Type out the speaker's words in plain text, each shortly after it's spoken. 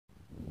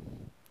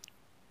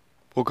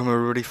Welcome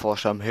everybody,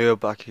 Flash. I'm here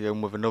back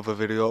again with another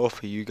video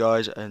for you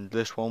guys, and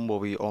this one will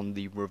be on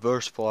the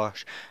Reverse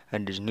Flash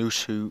and his new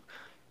suit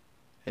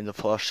in the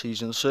Flash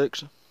Season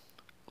 6.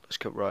 Let's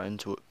get right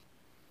into it.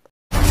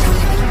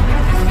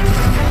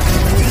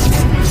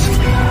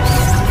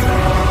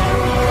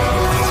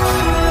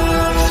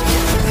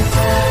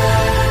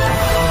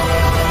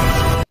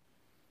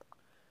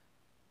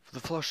 For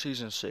the Flash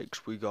Season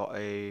 6, we got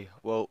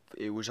well,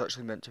 it was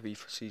actually meant to be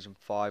for Season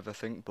 5 I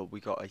think, but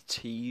we got a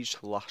tease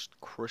last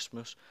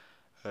Christmas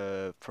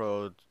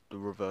for the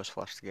Reverse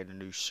Flash to get a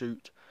new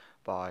suit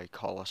by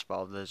Carlos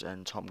Valdez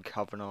and Tom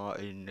Cavanagh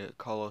in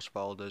Carlos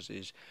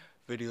Valdez's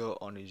video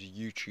on his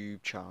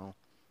YouTube channel.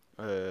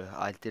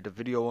 I did a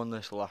video on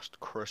this last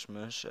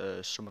Christmas.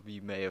 Some of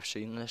you may have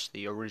seen this,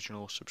 the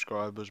original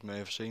subscribers may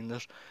have seen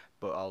this,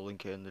 but I'll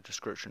link it in the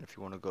description if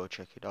you want to go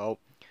check it out.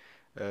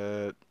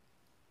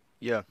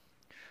 Yeah,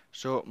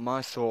 so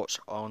my thoughts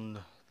on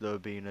there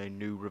being a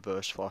new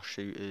Reverse Flash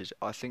suit is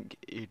I think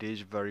it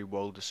is very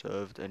well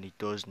deserved, and he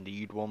does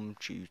need one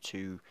due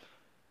to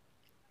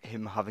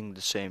him having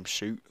the same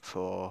suit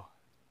for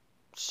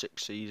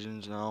 6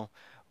 seasons now,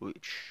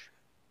 which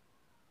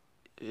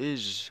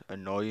is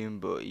annoying,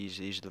 but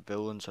he's the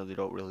villain, so they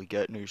don't really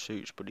get new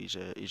suits, but he's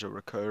a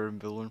recurring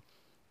villain,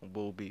 and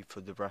will be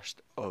for the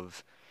rest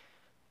of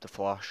the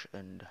Flash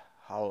and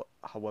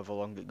however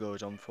long it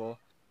goes on for.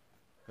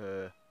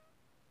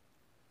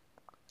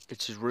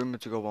 It is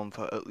rumoured to go on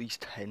for at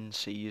least 10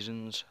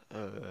 seasons,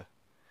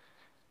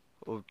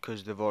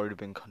 because they've already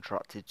been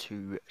contracted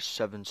to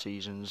 7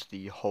 seasons,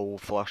 the whole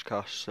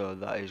Flashcast, so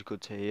that is good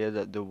to hear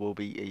that there will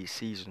be a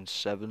Season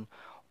 7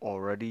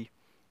 already.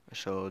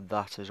 So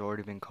that has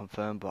already been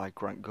confirmed by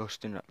Grant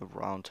Gustin at the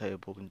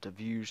roundtable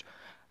interviews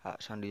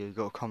at San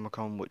Diego Comic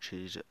Con, which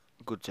is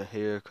good to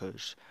hear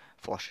because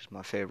Flash is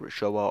my favourite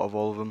show out of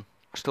all of them.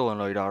 Still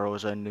annoyed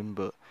Arrow's ending,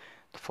 but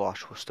the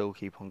Flash will still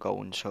keep on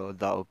going, so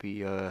that'll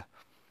be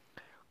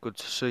good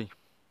to see.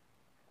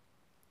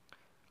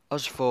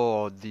 As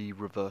for the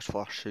Reverse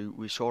Flash suit,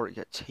 we saw it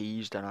get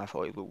teased and I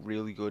thought it looked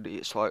really good.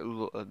 It slightly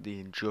looked like the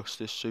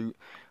Injustice suit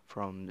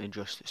from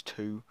Injustice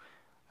 2,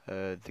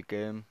 the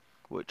game,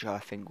 which I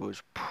think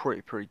was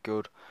pretty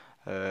good.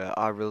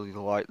 I really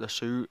like the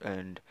suit,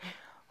 and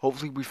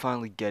hopefully we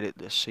finally get it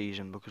this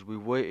season, because we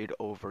waited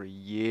over a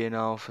year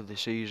now for the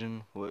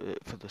season,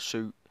 for the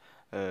suit,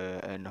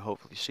 and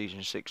hopefully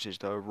Season 6 is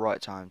the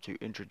right time to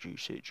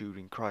introduce it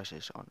during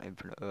Crisis on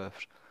Infinite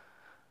Earths.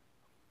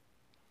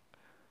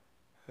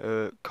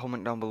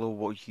 Comment down below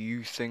what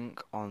you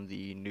think on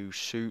the new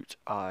suit.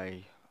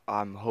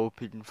 I'm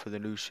hoping for the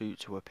new suit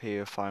to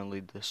appear finally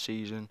this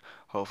season.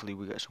 Hopefully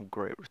we get some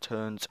great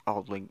returns.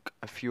 I'll link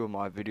a few of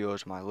my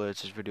videos, my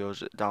latest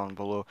videos, down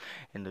below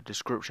in the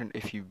description.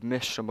 If you've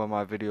missed some of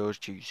my videos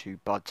due to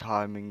bad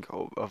timing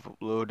of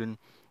uploading,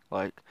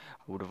 like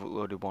I would have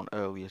uploaded one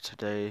earlier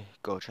today,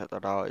 go check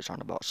that out. It's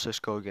on about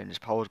Cisco getting his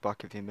powers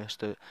back if you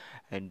missed it.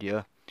 And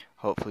yeah,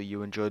 hopefully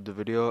you enjoyed the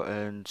video,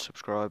 and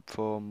subscribe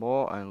for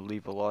more and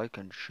leave a like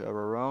and share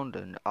around,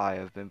 and I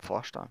have been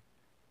Flash Time.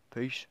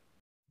 Peace.